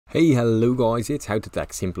Hey, hello guys, it's How to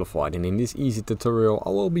Tech Simplified, and in this easy tutorial I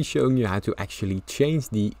will be showing you how to actually change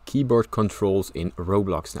the keyboard controls in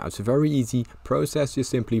Roblox. Now it's a very easy process, you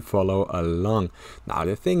simply follow along. Now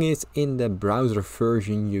the thing is, in the browser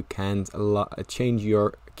version you can't change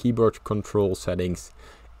your keyboard control settings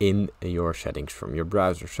in your settings from your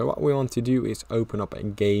browser. So what we want to do is open up a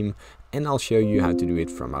game and I'll show you how to do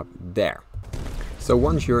it from up there. So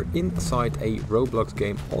once you're inside a Roblox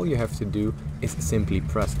game, all you have to do is simply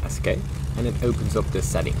press escape and it opens up the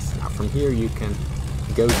settings. Now from here you can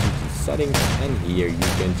go to settings and here you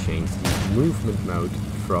can change the movement mode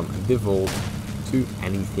from default to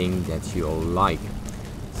anything that you like.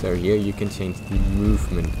 So here you can change the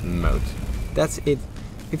movement mode. That's it.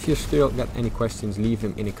 If you still got any questions, leave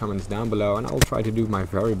them in the comments down below and I'll try to do my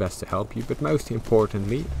very best to help you. But most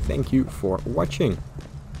importantly, thank you for watching.